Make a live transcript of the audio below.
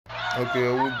Okay,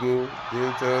 here we go.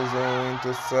 Jay tells Owen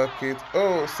to suck it.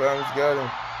 Oh, Sam's got him.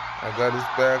 I got his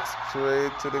back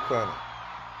straight to the corner.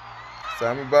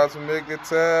 Sami about to make the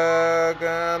tag,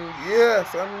 and yeah,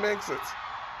 Sami makes it.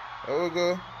 There we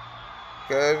go.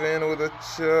 Kevin with a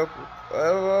chop.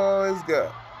 Oh, he's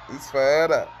got. He's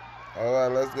fired up.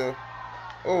 Alright, let's go.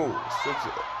 Oh,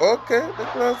 okay, the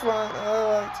cross line.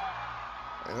 Alright.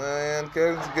 And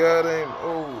Kevin's got him.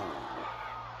 Oh,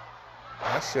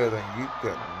 I showed him you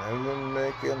could never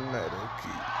make another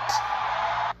kid.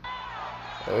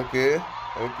 Okay.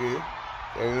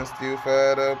 Kevin's still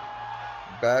fired up.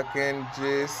 Back in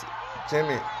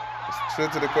Jimmy.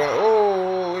 Straight to the corner.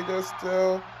 Oh, we just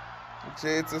tell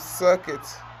Jay to suck it.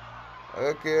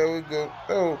 Okay, here we go.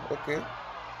 Oh, okay.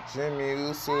 Jimmy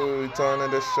Uso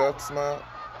returning the shots now.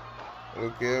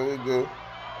 Okay, here we go.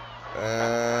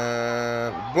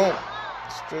 And boom.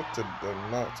 Straight to the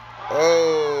mouth.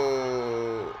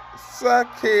 Oh,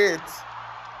 suck it.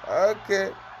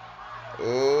 Okay.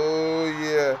 Oh,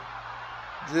 yeah.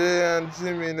 Jay and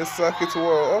Jimmy in the suck it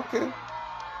war. Okay.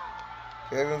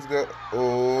 Kevin's got.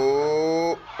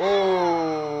 Oh.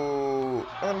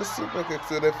 And the super kick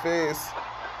to the face.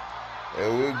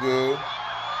 There we go.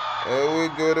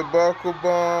 The buckle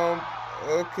bomb.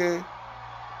 Okay.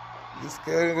 This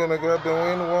Kevin gonna grab the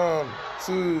win. 1,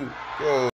 2, go.